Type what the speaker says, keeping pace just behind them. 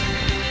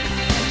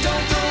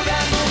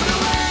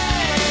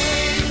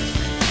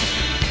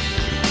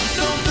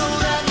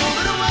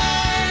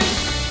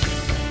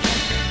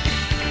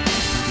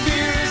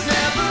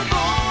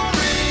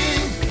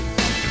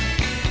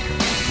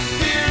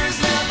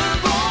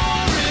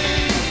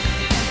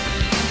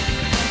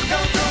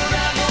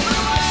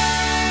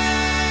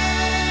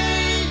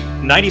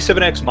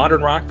97X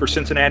Modern Rock for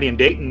Cincinnati and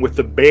Dayton with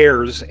the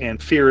Bears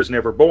and Fear is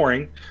Never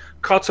Boring.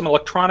 Caught some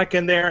electronic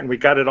in there, and we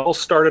got it all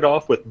started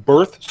off with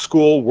Birth,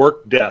 School,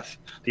 Work, Death,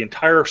 the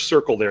entire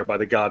circle there by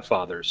the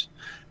Godfathers.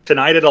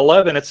 Tonight at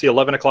 11, it's the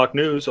 11 o'clock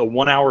news, a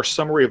 1-hour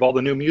summary of all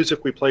the new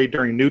music we played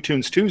during New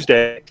Tunes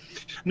Tuesday.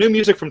 New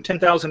music from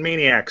 10,000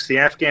 Maniacs, the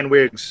Afghan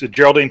Wigs, the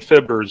Geraldine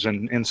Fibbers,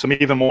 and some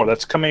even more.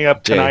 That's coming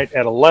up tonight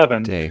at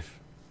 11. Dave.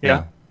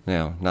 Yeah?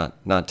 No,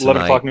 not tonight.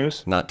 11 o'clock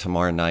news? Not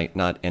tomorrow night,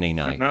 not any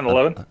night. Not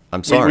 11?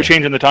 I'm sorry. We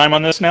changing the time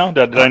on this now?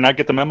 Did I not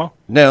get the memo?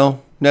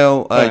 No.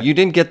 You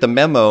didn't get the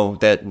memo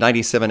that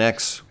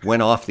 97X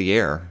went off the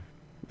air.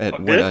 It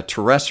went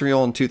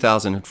terrestrial in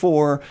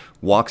 2004.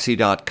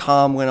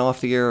 Woxy.com went off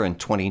the air in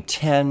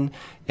 2010.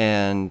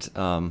 And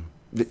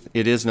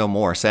it is no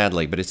more,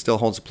 sadly, but it still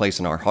holds a place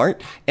in our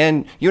heart.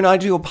 And you and I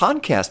do a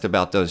podcast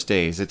about those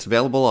days. It's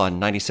available on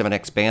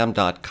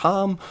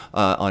 97xbam.com,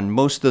 on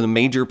most of the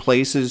major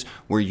places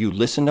where you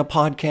listen to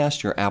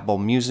podcasts, your Apple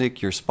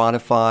Music, your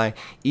Spotify,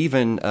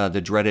 even the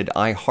dreaded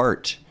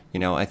iHeart.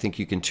 I think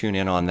you can tune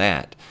in on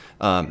that.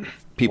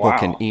 People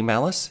can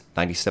email us,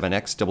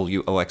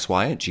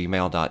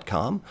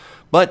 97xwoxy@gmail.com.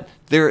 But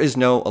there is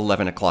no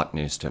 11 o'clock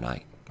news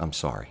tonight. I'm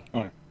sorry.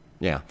 All right.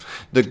 Yeah.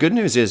 The good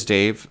news is,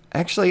 Dave,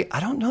 actually, I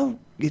don't know.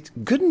 It's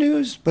good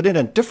news, but in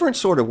a different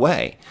sort of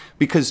way.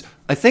 Because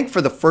I think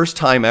for the first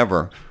time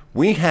ever,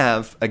 we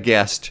have a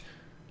guest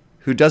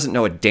who doesn't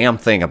know a damn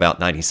thing about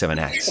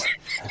 97X.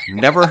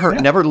 Never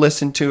heard, never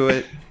listened to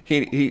it.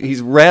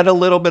 He's read a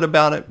little bit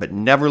about it, but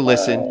never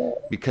listened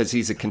because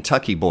he's a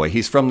Kentucky boy.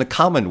 He's from the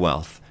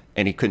Commonwealth,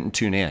 and he couldn't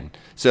tune in.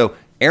 So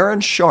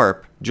Aaron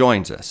Sharp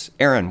joins us.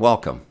 Aaron,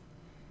 welcome.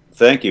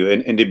 Thank you.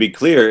 And to be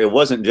clear, it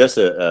wasn't just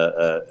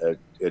a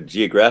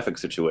geographic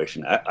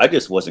situation. I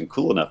just wasn't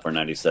cool enough for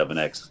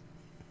 97X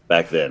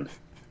back then.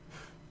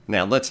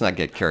 Now, let's not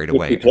get carried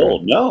away.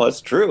 Told. No, that's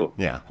true.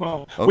 Yeah.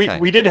 Well, okay.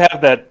 we did have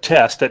that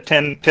test, that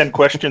 10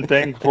 question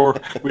thing before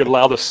we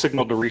allowed the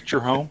signal to reach your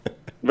home.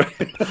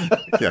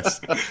 Yes.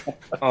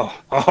 Oh,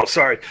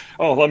 sorry.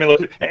 Oh, let me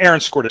look.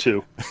 Aaron scored a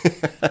 2.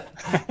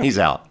 He's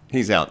out.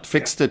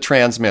 Fix the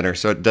transmitter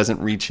so it doesn't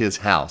reach his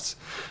house.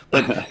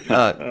 But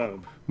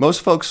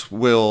most folks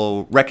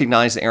will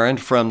recognize Aaron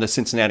from the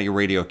Cincinnati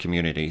radio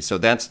community. So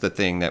that's the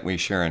thing that we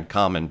share in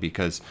common,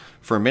 because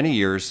for many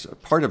years,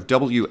 part of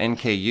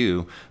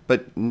WNKU,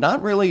 but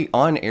not really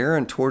on air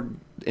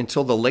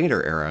until the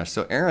later era.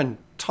 So Aaron,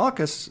 talk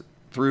us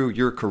through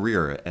your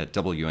career at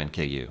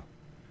WNKU.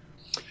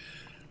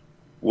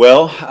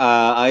 Well,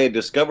 I had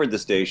discovered the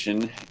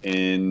station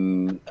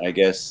in, I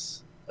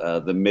guess,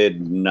 the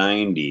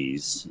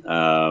mid-90s.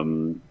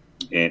 I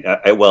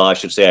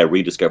should say I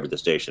rediscovered the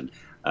station.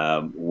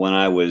 When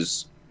I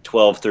was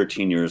 12,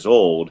 13 years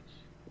old,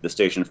 the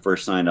station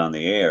first signed on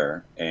the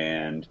air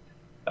and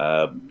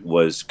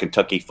was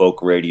Kentucky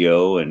folk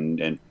radio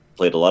and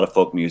played a lot of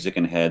folk music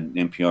and had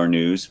NPR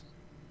news.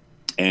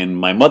 And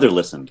my mother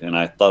listened, and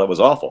I thought it was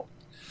awful.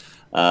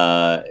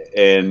 Because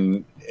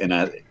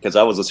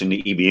I was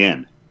listening to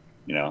EBN,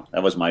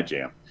 that was my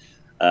jam.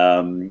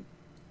 But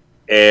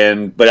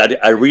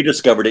I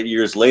rediscovered it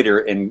years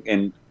later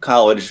in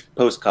college,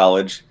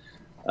 post-college,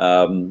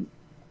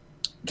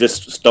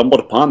 just stumbled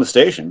upon the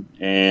station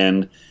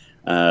and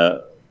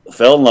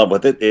fell in love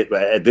with it.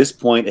 At this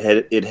point,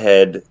 it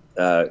had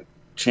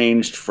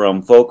changed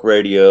from folk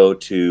radio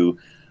to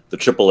the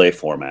AAA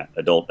format,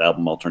 adult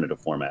album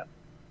alternative format.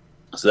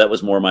 So that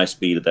was more my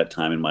speed at that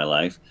time in my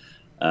life.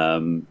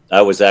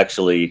 I was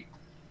actually,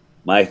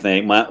 my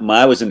thing,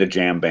 I was into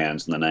jam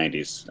bands in the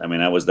 90s. I mean,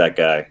 I was that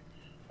guy.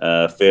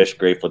 Fish,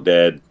 Grateful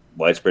Dead,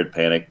 Widespread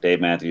Panic, Dave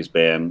Matthews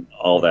Band,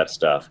 all that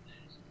stuff.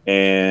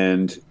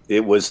 And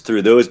it was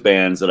through those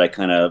bands that I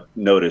kind of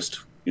noticed.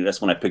 That's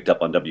when I picked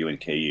up on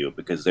WNKU,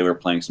 because they were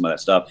playing some of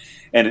that stuff.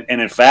 And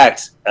in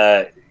fact,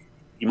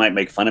 you might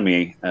make fun of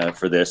me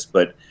for this,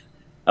 but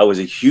I was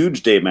a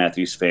huge Dave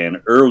Matthews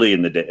fan early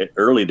in the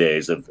early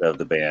days of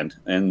the band,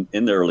 and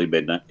in the early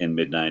mid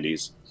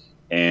 90s.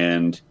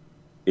 And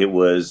it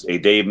was a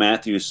Dave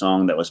Matthews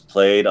song that was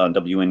played on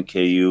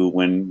WNKU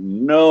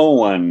when no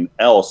one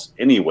else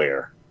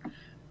anywhere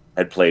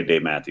had played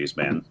Dave Matthews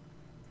Band,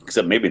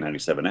 except maybe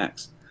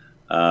 97X.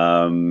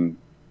 And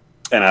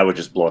I was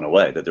just blown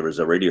away that there was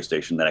a radio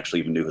station that actually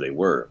even knew who they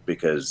were,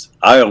 because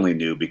I only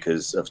knew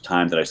because of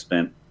time that I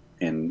spent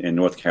in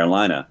North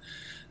Carolina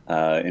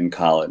in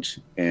college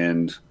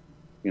and,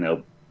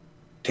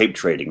 tape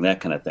trading,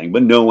 that kind of thing.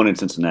 But no one in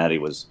Cincinnati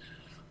was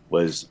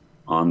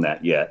on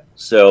that yet.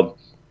 So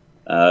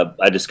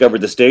I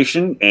discovered the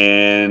station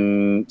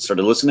and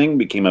started listening,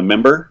 became a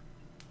member,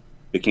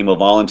 became a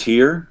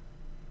volunteer,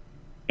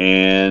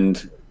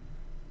 and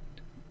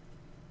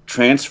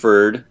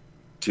transferred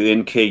to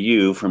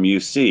NKU from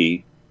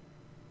UC,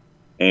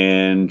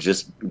 and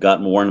just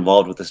got more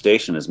involved with the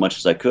station as much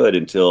as I could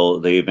until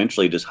they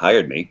eventually just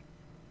hired me.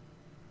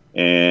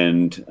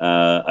 And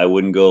I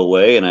wouldn't go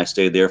away, and I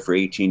stayed there for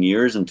 18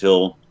 years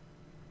until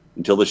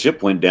the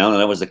ship went down,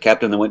 and I was the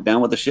captain that went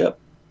down with the ship.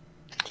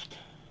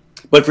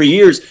 But for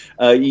years,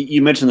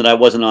 you mentioned that I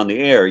wasn't on the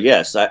air.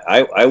 Yes,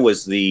 I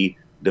was the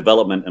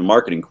development and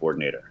marketing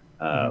coordinator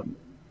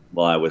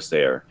while I was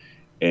there.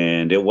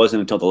 And it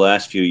wasn't until the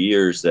last few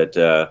years that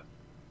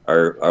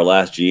our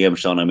last GM,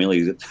 Sean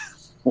O'Malley,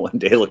 one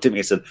day looked at me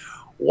and said,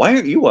 "Why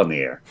aren't you on the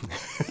air?"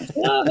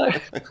 I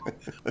said,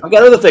 I've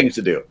got other things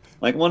to do.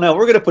 Like, well, no,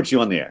 we're going to put you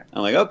on the air.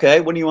 I'm like,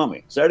 okay, when do you want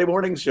me? Saturday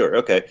morning? Sure.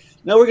 Okay.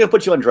 No, we're going to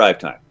put you on drive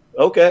time.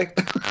 Okay.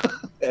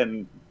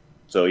 And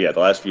so, yeah, the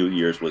last few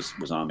years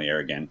was on the air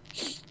again.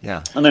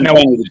 Yeah. And then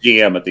finally the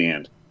GM at the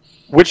end.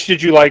 Which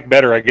did you like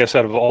better, I guess,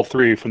 out of all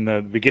three? From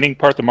the beginning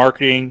part, the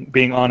marketing,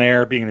 being on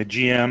air, being the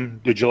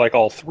GM, did you like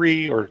all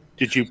three, or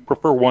did you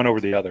prefer one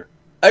over the other?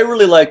 I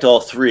really liked all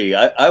three.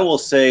 I will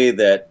say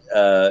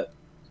that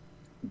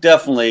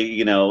definitely,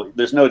 you know,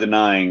 there's no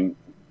denying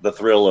the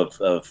thrill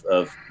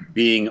of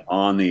being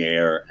on the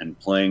air and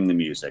playing the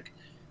music.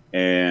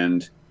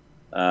 And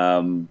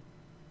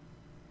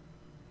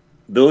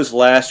those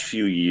last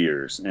few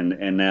years,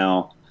 and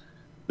now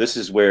this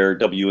is where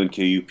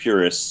WNKU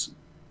purists,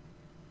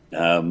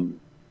 you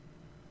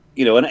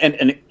know,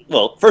 and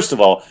well, first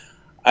of all,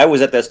 I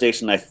was at that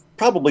station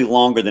probably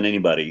longer than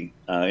anybody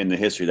in the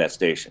history of that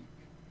station.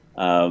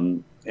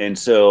 And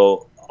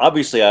so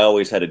obviously I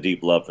always had a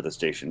deep love for the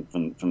station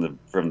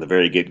from the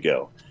very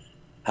get-go.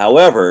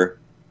 However,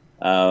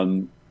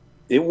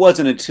 it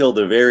wasn't until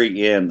the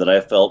very end that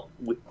I felt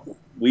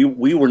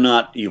we were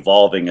not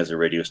evolving as a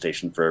radio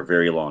station for a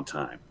very long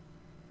time.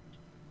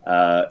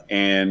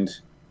 And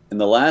in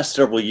the last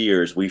several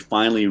years, we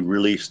finally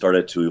really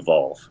started to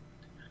evolve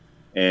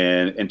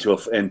and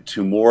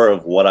to more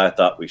of what I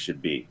thought we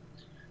should be.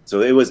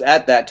 So it was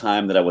at that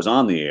time that I was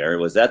on the air. It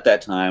was at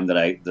that time that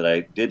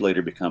I did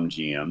later become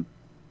GM.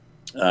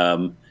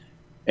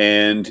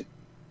 And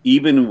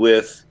even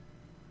with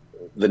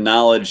the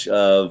knowledge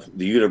of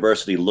the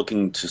university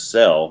looking to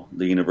sell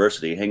the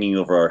university hanging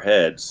over our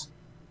heads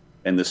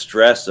and the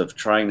stress of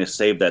trying to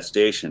save that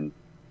station,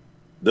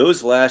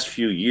 those last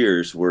few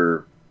years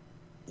were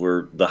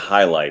the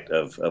highlight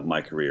of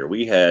my career.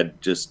 We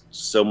had just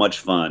so much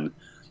fun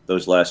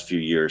those last few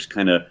years,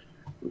 kind of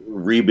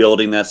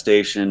rebuilding that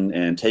station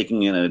and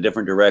taking it in a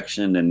different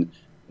direction and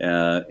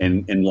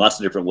in lots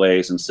of different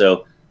ways. And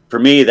so for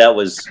me,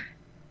 there's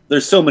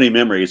so many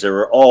memories that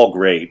were all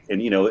great.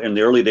 And, you know, in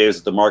the early days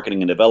of the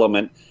marketing and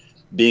development,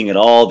 being at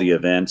all the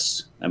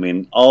events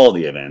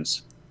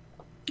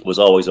was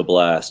always a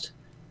blast.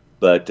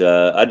 But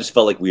I just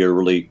felt like we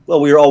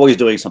were always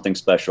doing something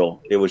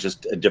special. It was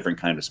just a different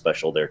kind of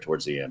special there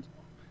towards the end.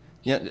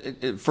 Yeah.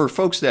 For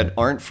folks that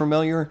aren't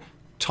familiar,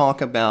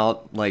 talk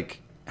about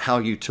like how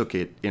you took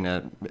it in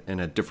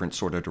a different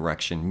sort of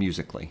direction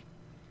musically.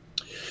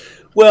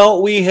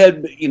 Well, we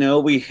had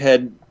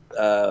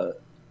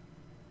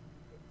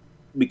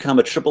become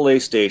a AAA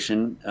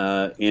station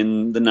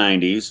in the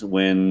 90s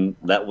when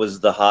that was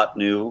the hot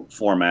new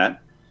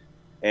format,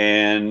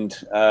 and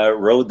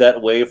rode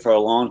that wave for a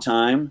long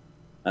time.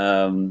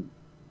 Oh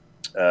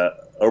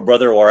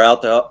Brother, Where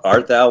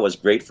Art Thou was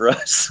great for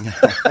us.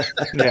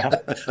 Yeah,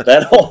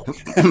 that whole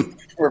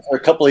for a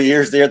couple of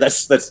years there.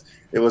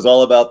 It was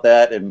all about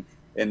that, and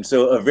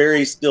so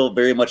still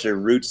very much a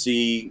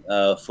rootsy,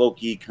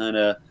 folky kind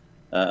of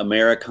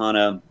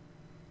Americana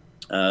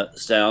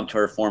sound to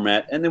our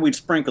format, and then we'd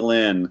sprinkle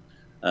in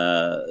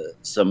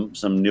some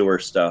newer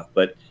stuff.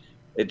 But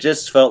it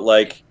just felt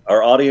like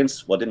our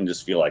audience. Well, it didn't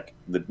just feel like,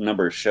 the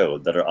numbers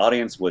showed that our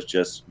audience was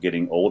just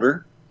getting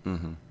older.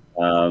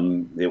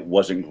 Mm-hmm. It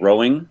wasn't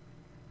growing.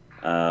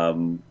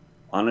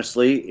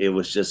 Honestly, it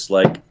was just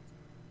like,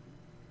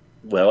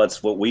 well,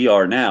 it's what we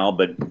are now,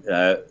 but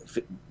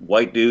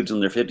white dudes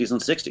in their 50s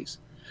and 60s.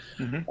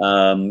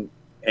 Mm-hmm.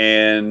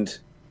 And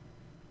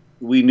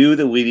we knew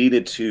that we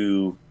needed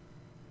to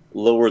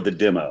lower the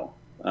demo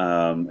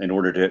in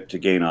order to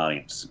gain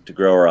audience, to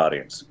grow our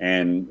audience,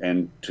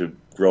 and to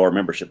grow our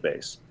membership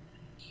base.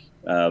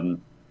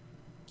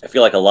 I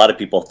feel like a lot of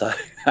people thought,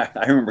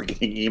 I remember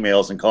getting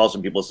emails and calls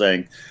from people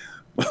saying,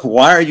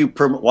 why are you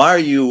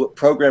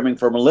programming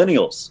for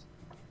millennials?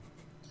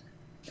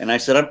 And I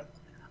said,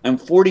 I'm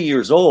 40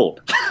 years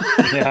old.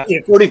 Yeah.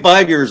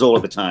 45 years old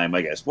at the time,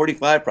 I guess.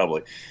 45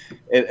 probably.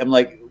 And I'm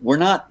like,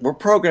 we're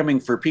programming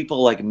for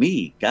people like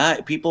me,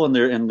 people in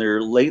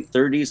their late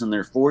 30s and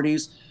their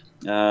 40s,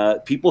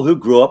 people who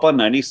grew up on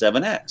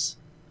 97X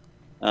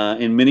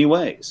in many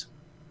ways.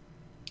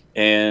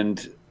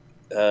 And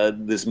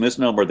this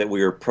misnomer that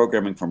we were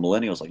programming for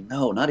millennials, like,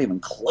 no, not even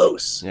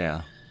close.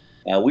 Yeah.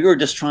 We were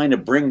just trying to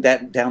bring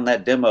that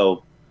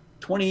demo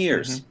 20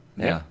 years.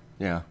 Mm-hmm. Yeah.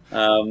 Yeah.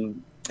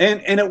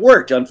 And it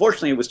worked.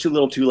 Unfortunately, it was too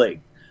little too late.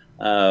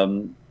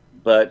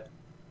 But,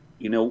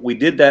 you know, we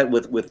did that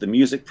with the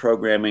music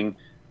programming.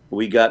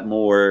 We got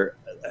more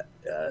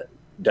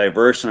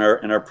diverse in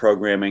our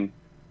programming.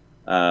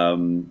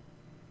 And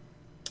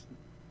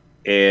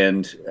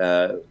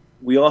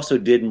we also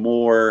did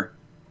more.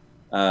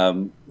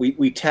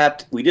 We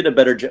did a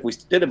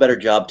better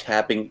job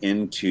tapping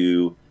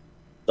into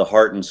the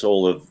heart and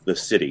soul of the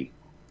city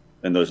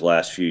in those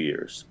last few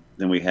years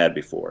than we had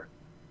before.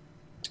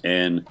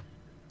 And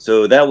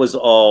so that was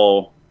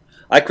all.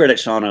 I credit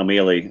Sean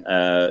O'Mealy.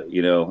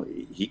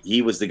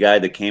 He was the guy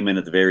that came in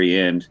at the very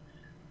end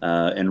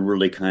and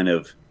really kind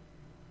of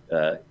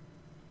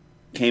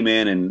came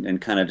in and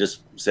kind of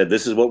just said,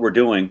 "This is what we're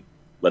doing.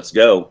 Let's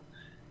go."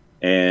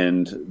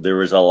 And there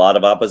was a lot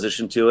of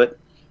opposition to it.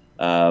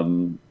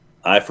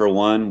 I, for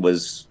one,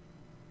 was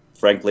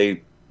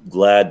frankly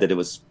glad that it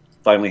was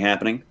finally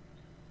happening.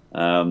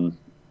 And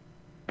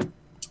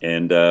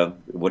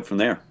went from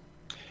there.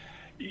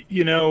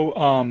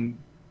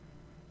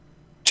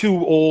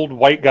 Two old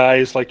white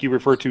guys, like you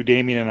refer to,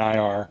 Damien and I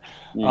are,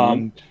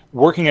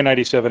 working at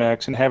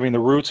 97X and having the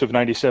roots of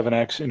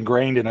 97X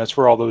ingrained in us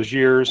for all those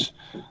years.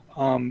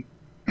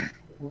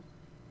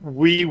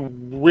 We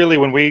really,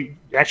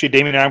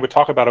 Damien and I would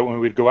talk about it when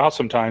we'd go out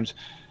sometimes.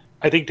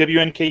 I think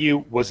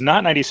WNKU was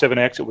not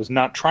 97X. It was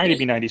not trying to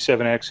be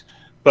 97X.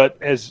 But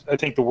as I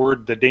think the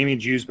word that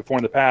Damien's used before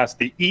in the past,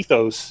 the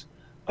ethos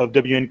of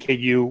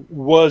WNKU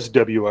was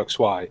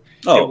WXY.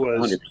 Oh,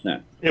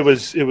 100%.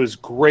 It was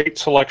great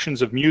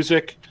selections of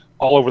music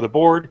all over the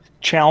board,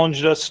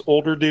 challenged us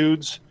older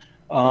dudes.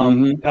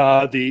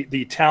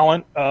 The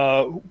talent,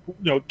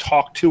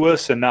 talked to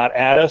us and not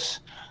at us.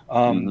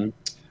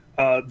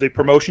 The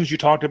promotions you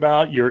talked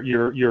about,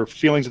 your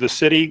feelings of the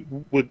city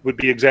would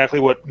be exactly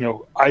what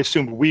I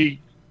assumed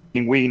we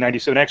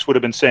 97X would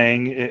have been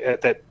saying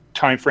at that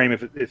time frame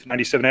if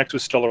 97X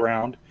was still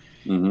around.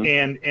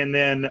 And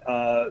then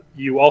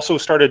you also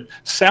started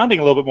sounding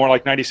a little bit more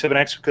like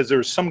 97X because there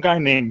was some guy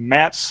named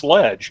Matt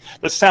Sledge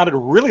that sounded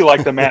really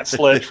like the Matt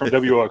Sledge from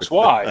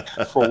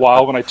WXY for a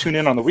while. When I tune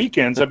in on the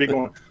weekends, I'd be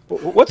going,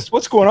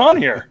 what's going on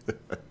here?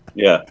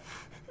 Yeah.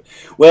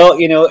 Well,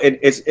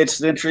 it's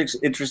an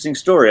interesting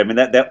story. I mean,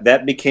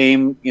 that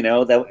became,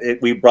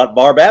 we brought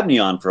Barb Abney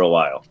on for a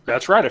while.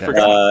 That's right. I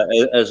forgot.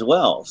 As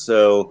well.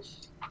 So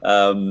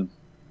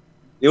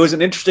it was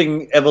an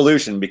interesting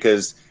evolution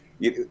because,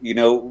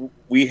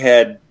 we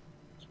had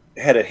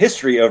a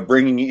history of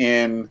bringing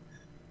in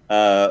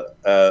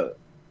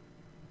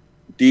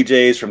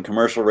DJs from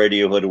commercial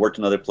radio who had worked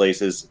in other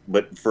places.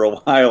 But for a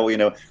while, we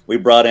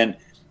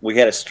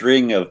had a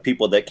string of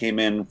people that came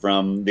in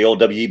from the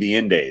old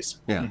WEBN days.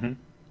 Yeah.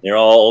 They were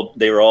all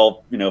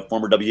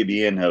former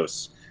WEBN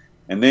hosts.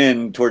 And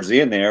then towards the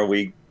end there,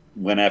 we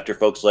went after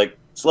folks like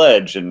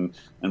Sledge and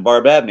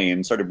Barb Abney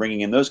and started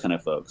bringing in those kind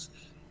of folks.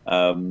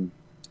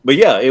 But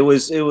yeah, it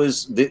was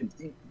to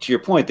your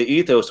point, the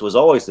ethos was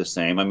always the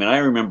same. I mean, I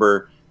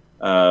remember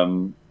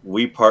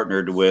we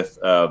partnered with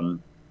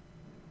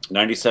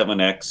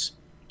 97X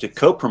to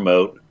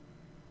co-promote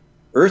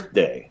Earth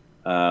Day.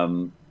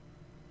 And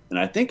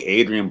I think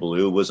Adrian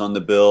Ballou was on the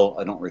bill.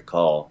 I don't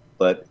recall,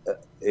 but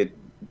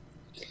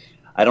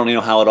I don't know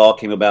how it all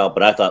came about,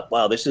 but I thought,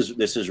 wow, this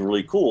is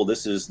really cool.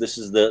 This is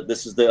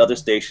the other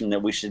station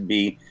that we should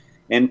be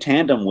in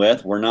tandem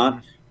with. We're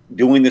not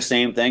doing the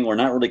same thing. We're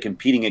not really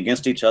competing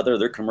against each other.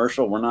 They're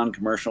commercial. We're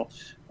non-commercial.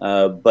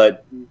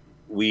 But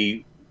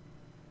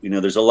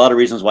there's a lot of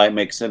reasons why it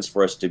makes sense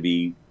for us to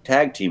be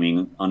tag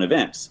teaming on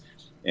events.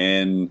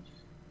 And,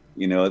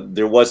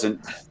 there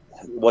wasn't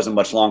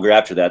much longer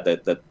after that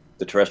the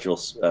terrestrial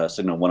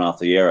signal went off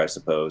the air, I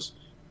suppose.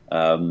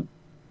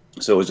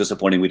 So it was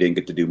disappointing we didn't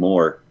get to do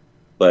more.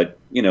 But,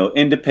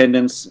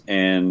 independence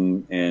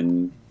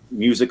and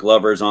music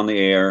lovers on the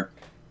air,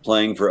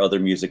 playing for other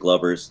music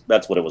lovers.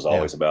 That's what it was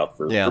always about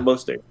for both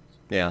stations.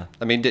 Yeah.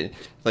 I mean,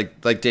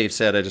 like Dave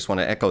said, I just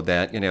want to echo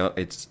that.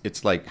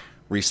 It's like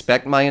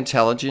respect my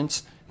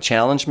intelligence,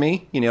 challenge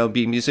me,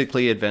 be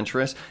musically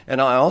adventurous.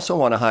 And I also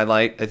want to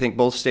highlight, I think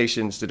both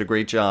stations did a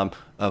great job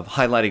of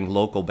highlighting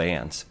local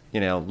bands,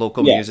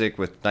 local music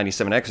with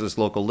 97X's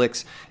local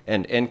licks,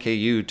 and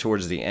NKU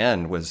towards the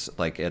end was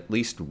like at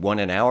least 1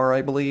 an hour,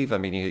 I believe. I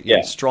mean, you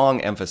had strong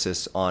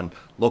emphasis on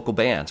local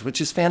bands, which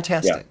is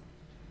fantastic. Yeah.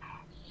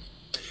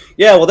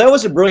 Yeah, well, that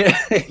was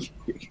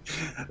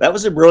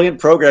a brilliant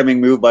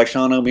programming move by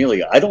Sean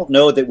O'Mealy. I don't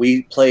know that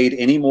we played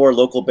any more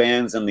local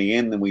bands in the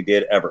end than we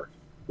did ever.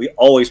 We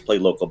always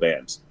played local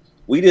bands.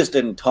 We just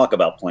didn't talk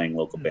about playing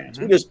local bands.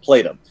 We just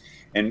played them,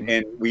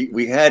 and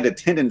we had a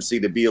tendency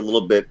to be a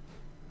little bit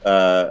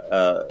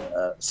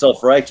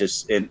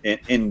self-righteous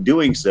in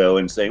doing so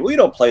and saying we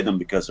don't play them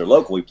because they're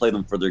local. We play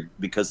them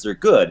because they're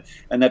good,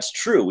 and that's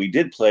true. We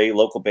did play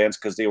local bands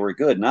because they were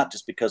good, not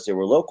just because they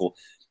were local,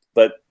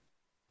 but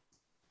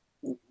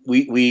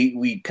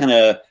we kind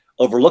of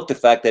overlooked the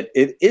fact that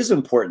it is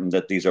important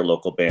that these are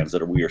local bands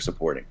that we are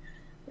supporting.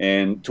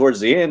 And towards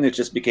the end, it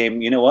just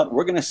became, what?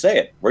 We're going to say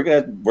it. We're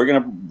going to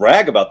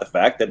brag about the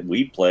fact that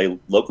we play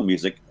local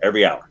music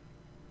every hour.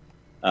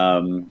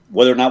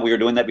 Whether or not we were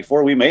doing that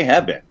before, we may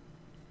have been.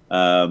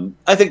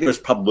 I think there's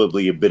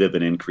probably a bit of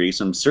an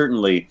increase, and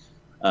certainly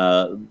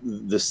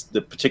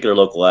the particular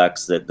local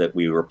acts that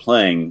we were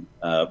playing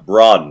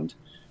broadened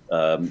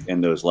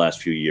in those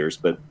last few years.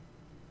 But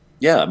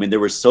yeah, I mean,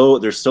 there's so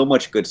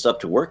much good stuff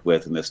to work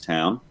with in this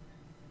town,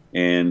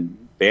 and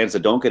bands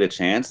that don't get a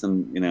chance,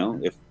 and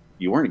if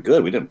you weren't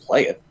good, we didn't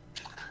play it.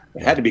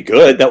 It had to be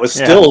good. That was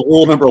still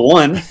rule number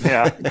one.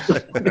 Yeah,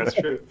 that's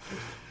true.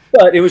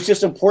 But it was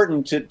just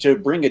important to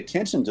bring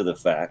attention to the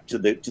fact to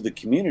the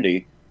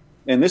community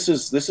And this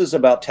is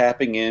about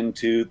tapping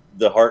into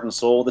the heart and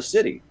soul of the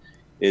city,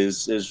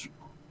 is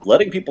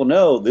letting people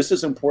know this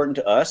is important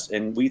to us,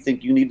 and we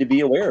think you need to be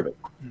aware of it.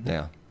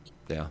 Yeah,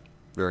 yeah,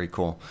 very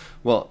cool.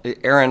 Well,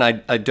 Aaron,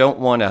 I don't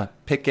want to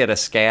pick at a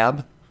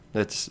scab.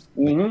 That's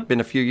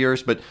been a few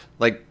years, but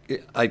like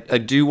I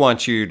do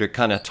want you to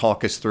kind of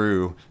talk us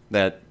through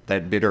that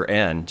bitter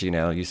end.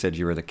 You said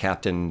you were the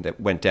captain that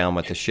went down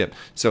with the ship.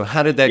 So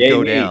how did that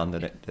go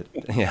down?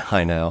 Yeah,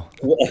 I know.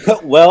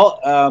 Well,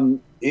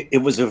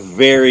 it was a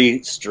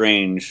very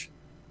strange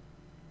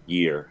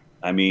year.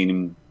 I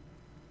mean,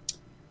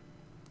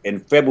 in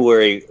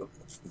February,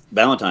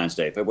 Valentine's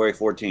Day, February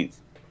 14th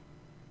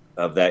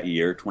of that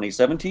year,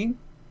 2017.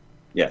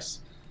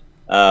 Yes.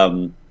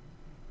 The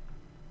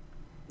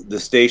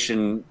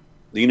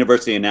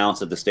university announced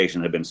that the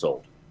station had been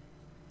sold.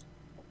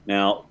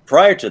 Now,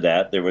 prior to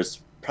that, there was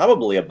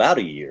probably about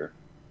a year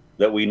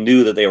that we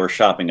knew that they were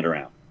shopping it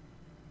around.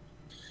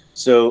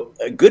 So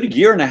a good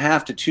year and a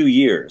half to 2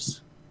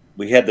 years,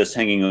 we had this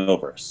hanging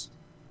over us.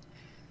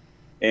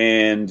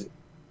 And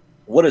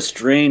what a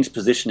strange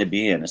position to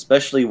be in,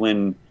 especially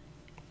when,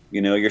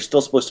 you're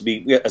still supposed to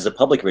be, as a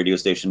public radio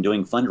station,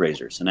 doing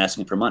fundraisers and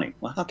asking for money.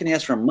 Well, how can you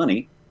ask for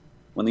money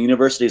when the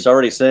university is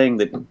already saying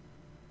that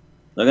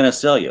they're going to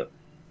sell you?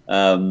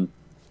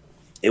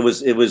 It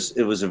was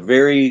a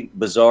very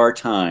bizarre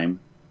time.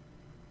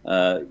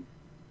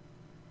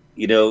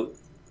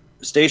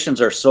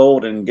 Stations are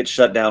sold and get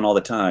shut down all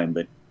the time,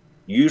 but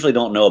you usually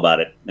don't know about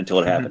it until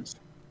it happens.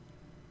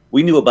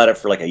 We knew about it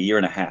for like a year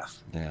and a half.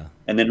 Yeah.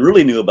 And then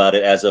really knew about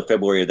it as of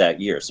February of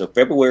that year. So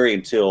February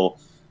until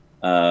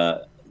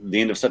the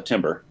end of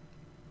September,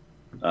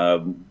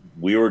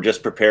 we were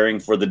just preparing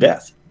for the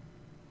death.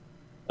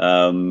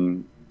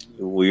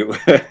 We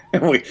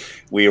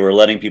were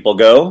letting people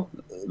go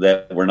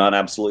that were not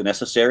absolutely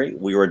necessary.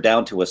 We were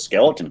down to a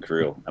skeleton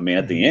crew. I mean,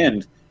 at the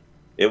end,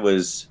 it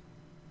was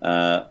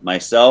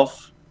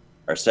myself,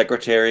 our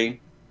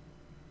secretary,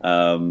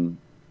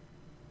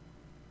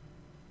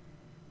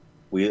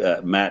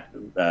 Matt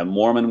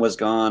Mormon was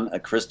gone,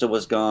 Krista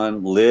was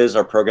gone, Liz,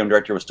 our program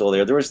director, was still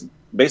there. There was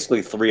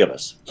basically three of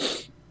us.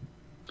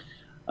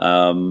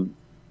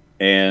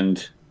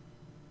 And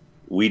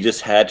we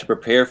just had to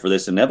prepare for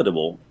this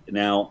inevitable.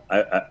 Now,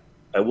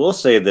 I will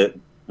say that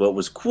what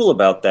was cool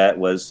about that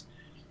was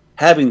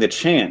having the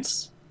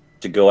chance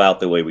to go out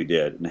the way we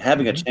did and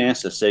having a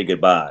chance to say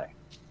goodbye.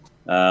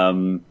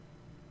 You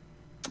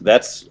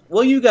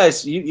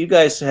guys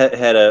had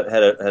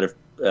a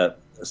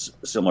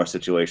similar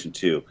situation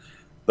too,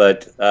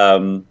 but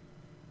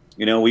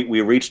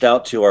we reached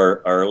out to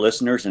our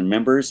listeners and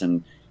members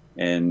and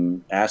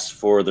asked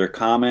for their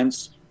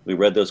comments. We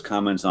read those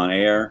comments on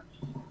air.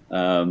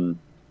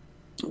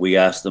 We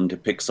asked them to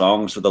pick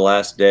songs for the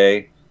last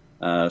day.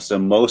 So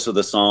most of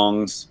the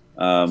songs,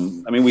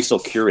 we still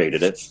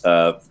curated it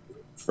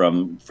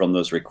from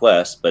those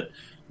requests, but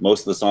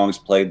most of the songs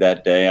played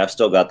that day. I've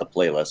still got the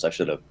playlist. I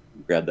should have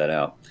grabbed that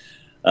out.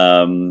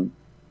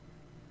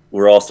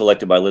 We're all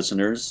selected by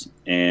listeners,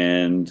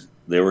 and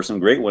there were some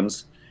great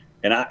ones.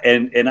 And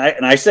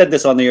I said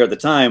this on the air at the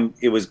time.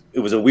 It was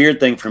a weird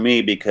thing for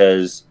me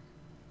because,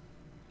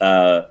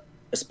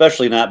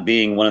 especially not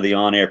being one of the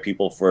on-air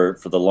people for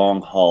the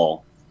long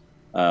haul,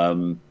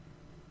 I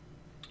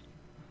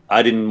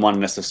didn't want to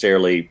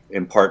necessarily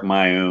impart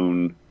my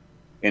own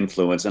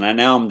influence. And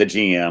now I'm the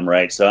GM,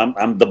 right? So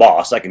I'm the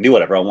boss. I can do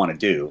whatever I want to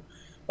do.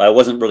 But I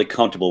wasn't really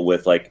comfortable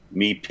with like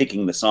me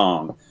picking the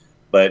song.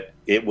 But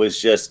it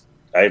was just,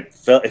 I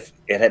felt if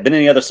it had been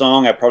any other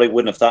song, I probably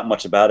wouldn't have thought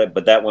much about it.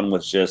 But that one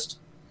was just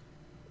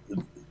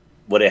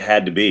what it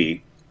had to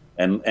be.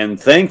 And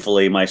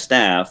thankfully, my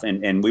staff,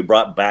 and we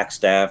brought back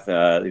staff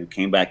who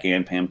came back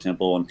in, Pam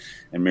Temple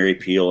and Mary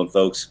Peel and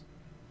folks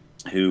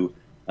who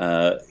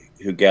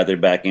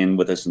gathered back in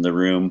with us in the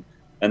room.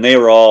 And they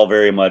were all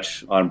very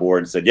much on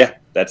board and said, yeah,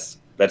 that's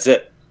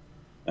it.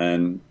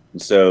 And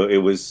so it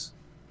was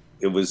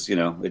it was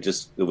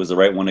the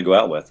right one to go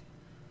out with.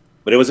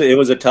 But it was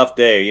a tough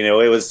day.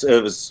 It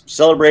was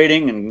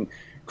celebrating and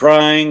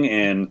crying,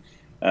 and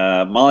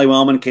Molly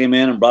Wellman came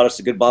in and brought us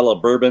a good bottle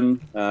of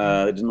bourbon.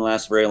 It didn't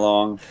last very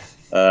long.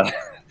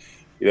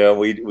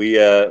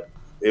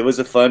 It was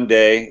a fun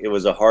day. It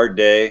was a hard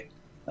day.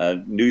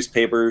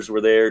 Newspapers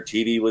were there.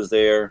 TV was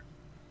there.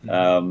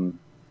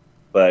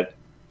 But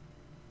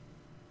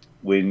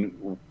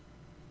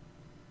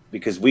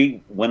because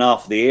we went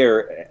off the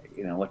air,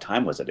 what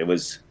time was it?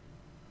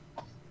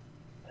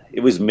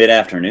 It was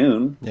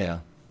mid-afternoon. Yeah.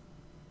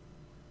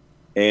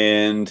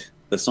 And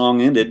the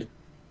song ended.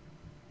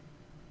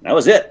 That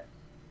was it.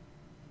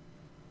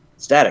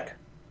 Static.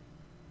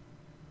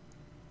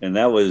 And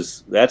that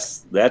was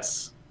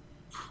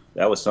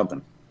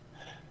something.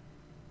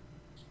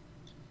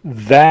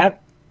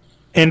 That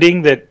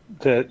ending that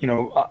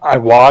I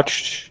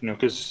watched,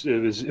 because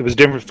it was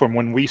different from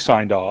when we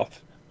signed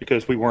off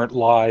because we weren't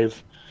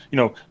live,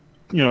 watching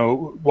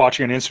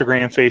on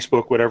Instagram,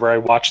 Facebook, whatever I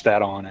watched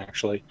that on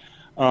actually.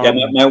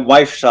 My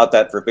wife shot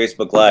that for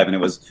Facebook Live, and it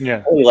was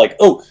only like,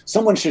 oh,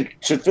 someone should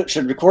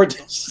record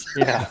this.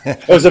 Yeah,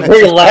 it was a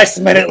very last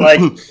minute, like,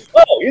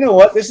 oh, you know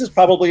what, this is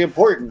probably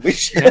important. We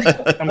should.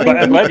 I'm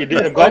glad you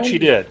did. I'm glad she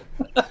did.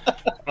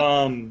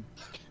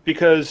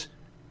 Because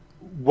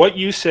what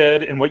you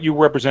said and what you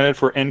represented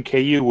for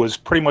NKU was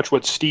pretty much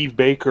what Steve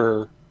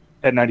Baker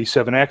at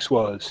 97X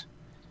was.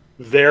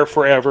 There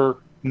forever,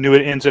 knew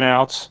it ins and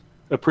outs,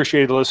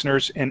 appreciated the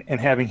listeners, and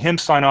having him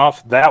sign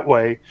off that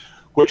way,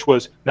 which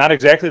was not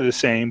exactly the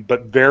same,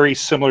 but very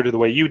similar to the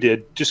way you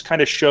did, just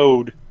kind of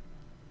showed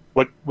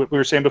what we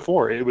were saying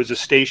before. It was a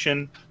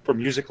station for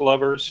music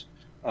lovers.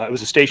 It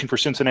was a station for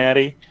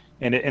Cincinnati,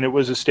 and it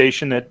was a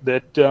station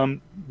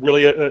that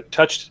really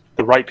touched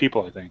the right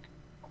people, I think.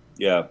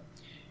 Yeah.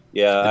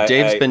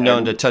 Dave's been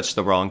known to touch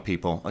the wrong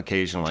people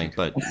occasionally,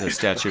 but the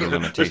statute of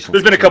limitations.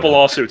 There's been a couple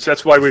lawsuits.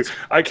 That's why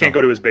I can't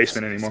go to his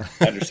basement anymore.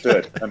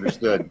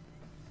 Understood.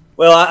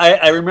 Well,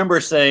 I remember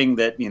saying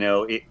that, you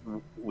know,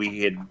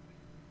 we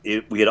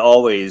had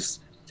always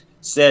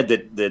said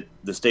that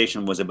the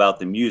station was about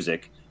the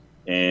music,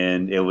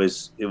 and it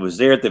was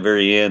there at the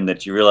very end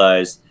that you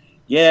realized,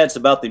 yeah, it's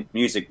about the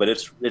music, but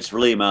it's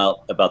really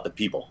about the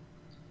people.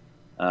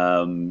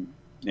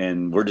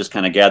 And we're just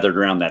kind of gathered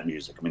around that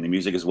music. I mean, the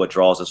music is what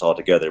draws us all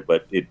together,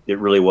 but it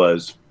really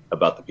was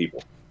about the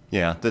people.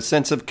 Yeah, the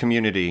sense of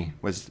community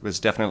was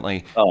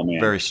definitely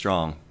very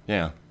strong.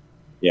 Yeah.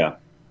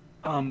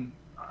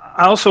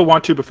 I also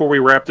want to, before we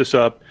wrap this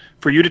up,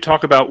 for you to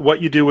talk about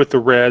what you do with the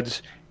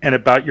Reds and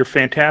about your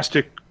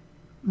fantastic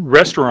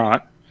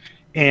restaurant.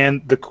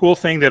 And the cool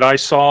thing that I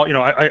saw, you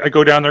know, I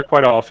go down there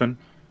quite often,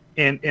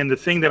 and the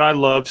thing that I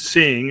love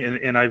seeing,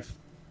 and I've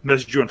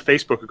messaged you on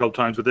Facebook a couple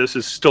times with this,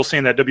 is still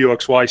seeing that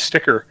WXY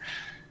sticker,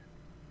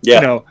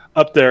 you know,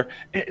 up there,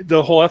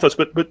 the whole ethos.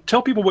 But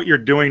tell people what you're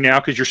doing now,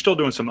 because you're still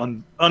doing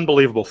some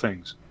unbelievable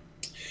things.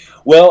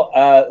 Well,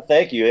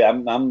 thank you.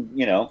 I'm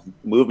you know,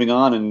 moving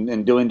on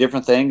and doing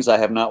different things. I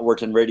have not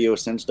worked in radio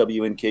since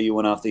WNKU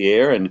went off the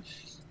air, and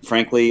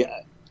frankly,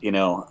 you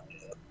know,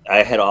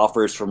 I had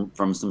offers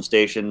from some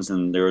stations,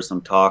 and there was some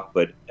talk,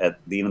 but at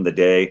the end of the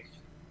day,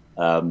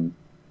 I'm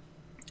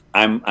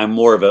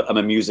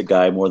a music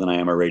guy more than I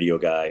am a radio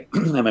guy.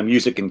 I'm a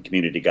music and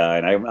community guy,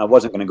 and I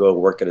wasn't going to go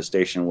work at a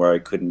station where I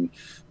couldn't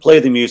play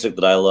the music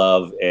that I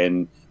love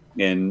and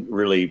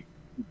really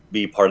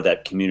be part of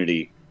that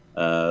community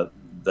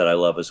that I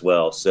love as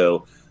well.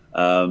 So,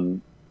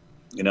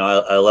 you know,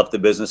 I left the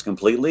business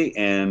completely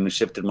and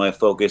shifted my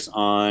focus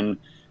on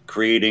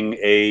creating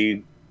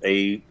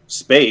a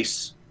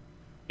space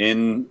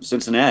in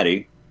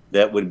Cincinnati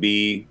that would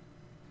be,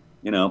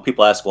 you know,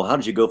 people ask, well, how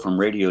did you go from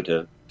radio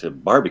to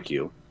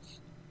barbecue?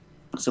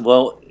 I said,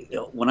 well,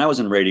 when I was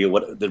in radio,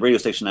 what the radio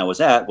station I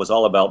was at was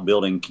all about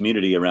building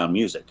community around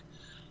music.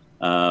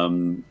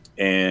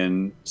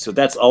 And so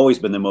that's always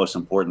been the most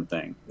important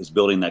thing, is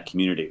building that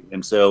community.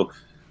 And so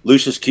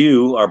Lucius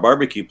Q, our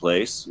barbecue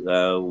place,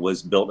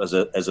 was built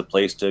as a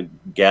place to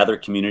gather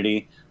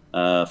community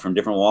from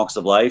different walks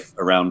of life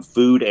around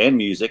food and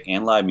music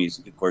and live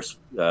music. Of course,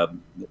 we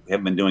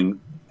haven't been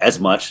doing as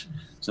much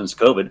since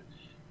COVID,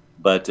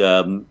 but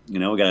you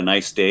know, we got a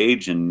nice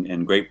stage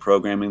and great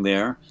programming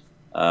there.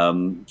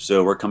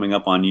 So we're coming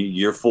up on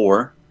year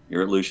 4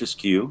 here at Lucius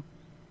Q,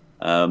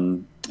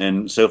 and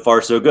so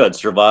far so good.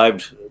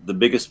 Survived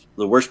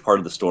the worst part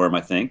of the storm,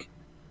 I think.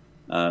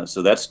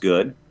 So that's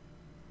good.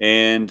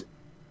 And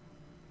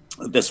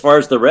as far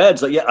as the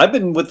Reds, yeah, I've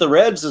been with the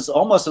Reds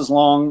almost as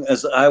long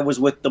as I was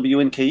with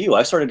WNKU.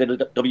 I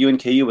started at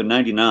WNKU in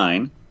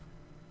 '99,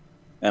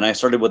 and I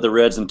started with the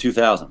Reds in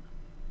 2000.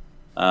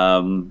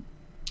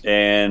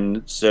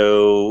 And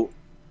so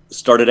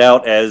started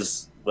out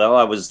as, well,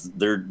 I was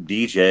their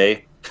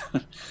DJ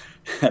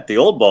at the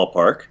old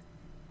ballpark,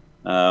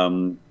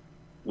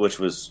 which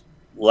was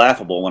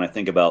laughable when I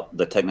think about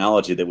the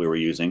technology that we were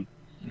using.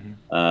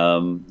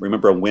 Mm-hmm.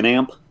 Remember a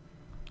Winamp?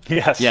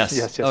 Yes.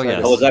 Oh,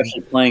 yes. I was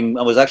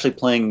actually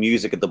playing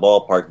music at the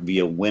ballpark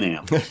via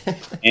Winamp.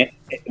 And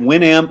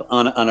Winamp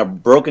on a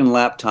broken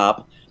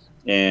laptop,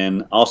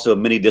 and also a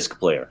mini disc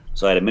player.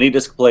 So I had a mini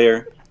disc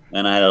player,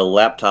 and I had a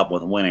laptop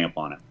with Winamp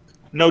on it.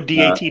 No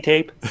DAT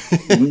tape?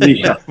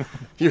 Yeah.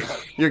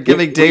 You're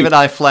giving Dave and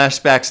I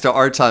flashbacks to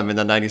our time in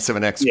the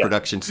 97X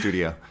production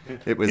studio.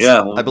 It was,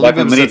 I believe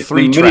it was a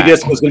 3-track. Mini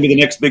disc was going to be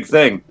the next big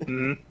thing.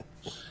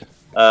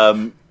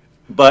 Mm-hmm.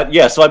 But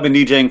yeah, so I've been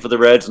DJing for the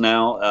Reds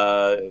now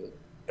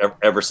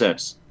ever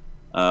since.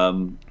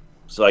 So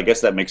I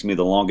guess that makes me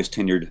the longest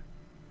tenured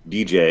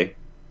DJ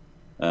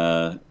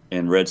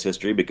in Reds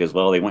history, because,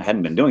 well, they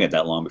hadn't been doing it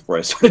that long before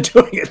I started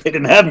doing it. They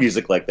didn't have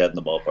music like that in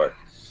the ballpark.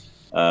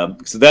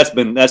 So that's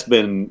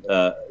been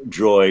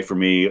joy for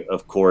me,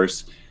 of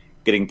course,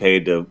 getting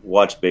paid to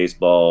watch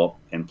baseball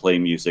and play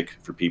music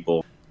for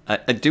people.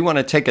 I do want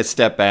to take a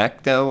step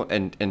back, though,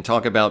 and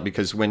talk about,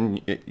 because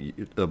when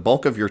the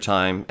bulk of your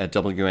time at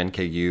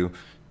WNKU,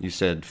 you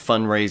said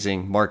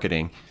fundraising,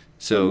 marketing.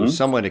 So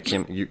somewhat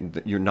akin,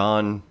 your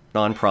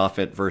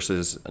non-profit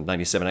versus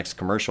 97X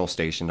commercial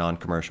station,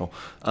 non-commercial.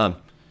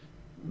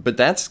 But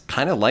that's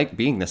kind of like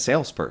being the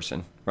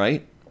salesperson,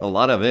 right? a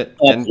lot of it,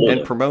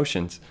 and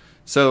promotions.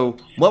 So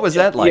what was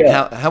that like?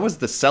 Yeah. How was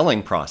the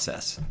selling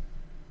process?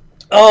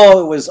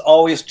 Oh, it was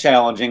always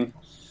challenging.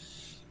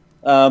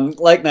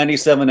 Like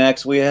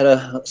 97X, we had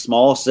a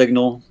small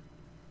signal.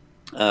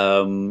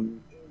 You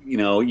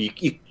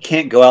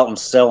can't go out and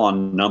sell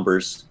on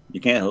numbers. You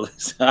can't.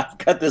 I've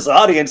got this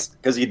audience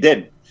because you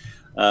didn't.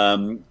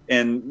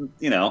 And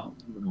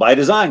by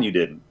design, you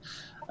didn't.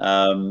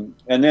 And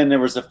then there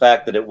was the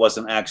fact that it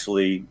wasn't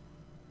actually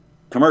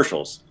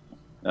commercials,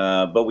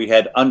 but we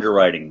had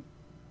underwriting,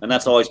 and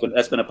that's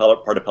been a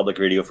part of public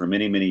radio for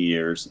many, many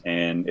years.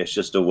 And it's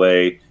just a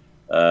way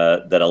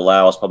that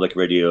allows public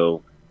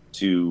radio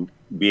to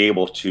be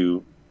able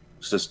to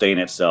sustain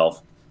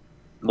itself.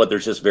 But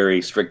there's just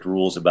very strict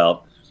rules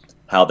about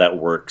how that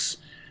works.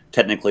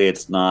 Technically,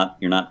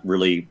 you're not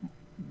really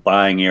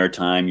buying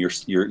airtime. You're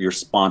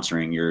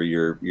sponsoring.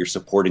 You're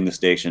supporting the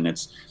station.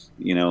 It's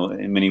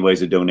in many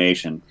ways a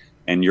donation,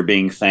 and you're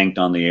being thanked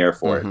on the air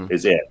for it.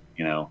 Is it?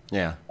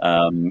 Yeah.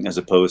 As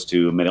opposed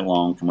to a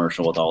minute-long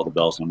commercial with all the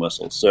bells and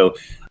whistles. So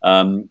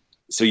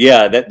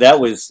yeah, that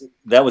was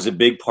a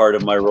big part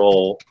of my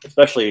role,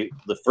 especially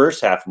the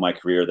first half of my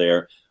career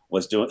there,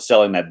 was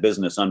selling that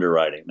business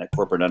underwriting, that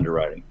corporate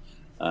underwriting.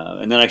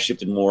 And then I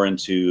shifted more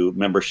into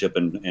membership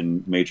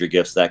and major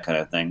gifts, that kind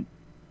of thing.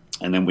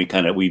 And then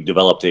we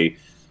developed a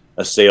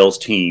sales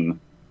team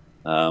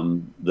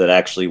that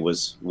actually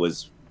was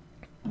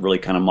really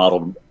kind of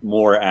modeled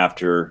more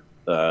after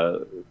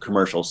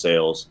commercial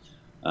sales,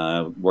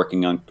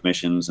 working on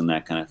commissions and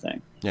that kind of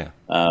thing. Yeah.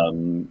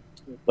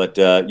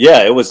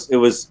 It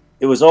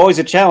was always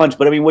a challenge.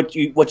 But I mean, what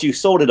you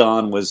sold it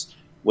on was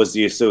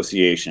the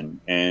association,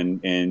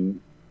 and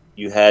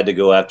you had to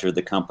go after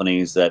the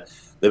companies that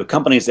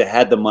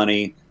had the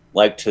money,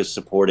 like to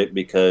support it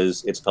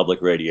because it's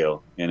public radio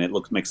and it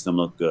makes them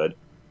look good.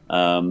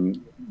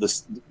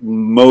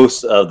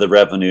 Most of the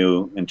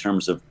revenue in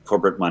terms of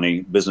corporate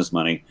money, business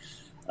money,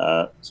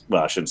 I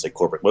shouldn't say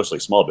corporate, mostly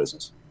small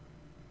business,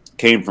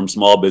 came from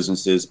small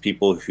businesses,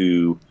 people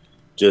who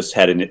just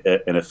had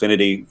an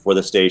affinity for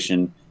the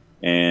station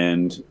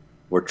and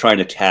were trying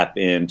to tap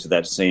into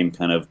that same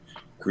kind of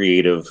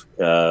creative,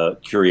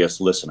 curious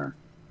listener.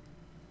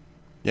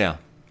 Yeah,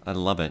 I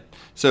love it.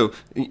 So,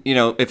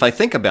 if I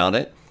think about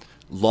it,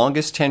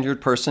 longest tenured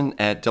person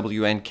at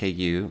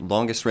WNKU,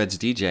 longest Reds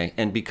DJ,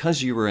 and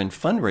because you were in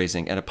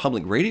fundraising at a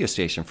public radio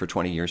station for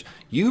 20 years,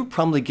 you've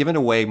probably given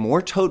away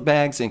more tote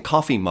bags and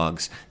coffee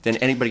mugs than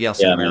anybody else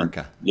in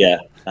America. Man.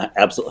 Yeah,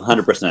 absolutely,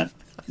 100%.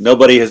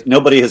 Nobody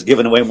has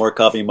given away more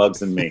coffee mugs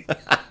than me.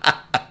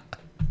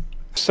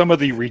 Some of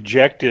the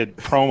rejected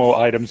promo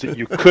items that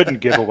you couldn't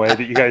give away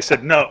that you guys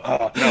said, no,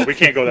 we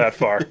can't go that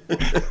far.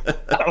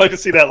 I'd like to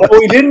see that. Well,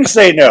 we didn't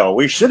say no.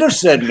 We should have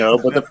said no,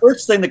 but the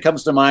first thing that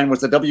comes to mind was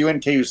the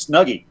WNKU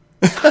Snuggie.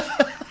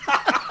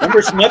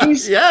 Remember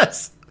Snuggies?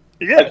 Yes.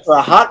 Like for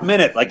a hot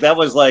minute, that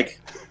was like,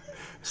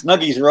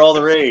 Snuggies were all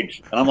the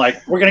rage. And I'm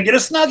like, we're going to get a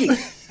Snuggie.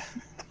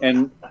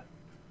 And,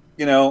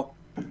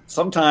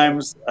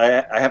 sometimes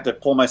I have to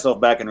pull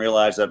myself back and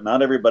realize that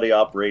not everybody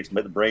operates,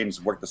 but the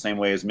brains work the same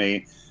way as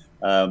me.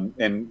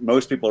 And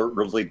most people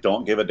really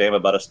don't give a damn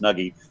about a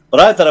Snuggie.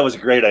 But I thought it was a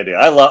great idea.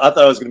 I thought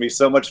it was going to be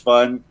so much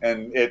fun,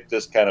 and it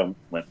just kind of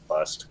went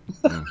bust.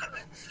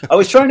 I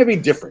was trying to be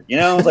different.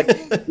 I was like,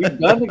 we've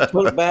done the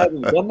tote bag,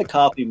 we've done the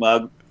coffee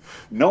mug.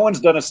 No one's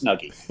done a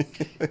Snuggie.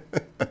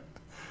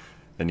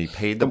 And he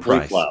paid the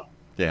price. Flop.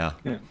 Yeah.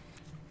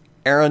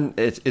 Aaron,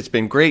 it's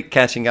been great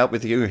catching up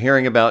with you,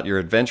 hearing about your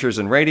adventures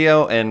in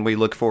radio, and we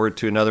look forward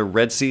to another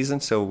Red season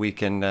so we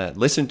can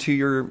listen to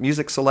your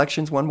music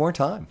selections one more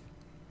time.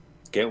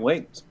 Can't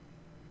wait.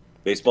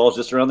 Baseball's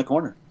just around the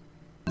corner.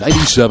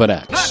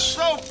 97X. Not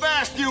so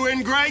fast, you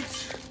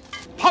ingrates!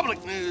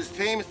 Public news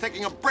team is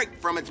taking a break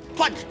from its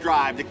pledge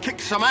drive to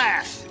kick some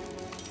ass.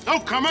 No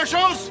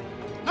commercials,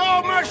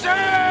 no mercy!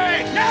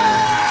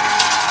 Yeah!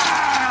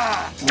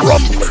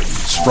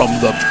 Rumblings from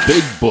the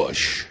Big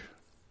Bush.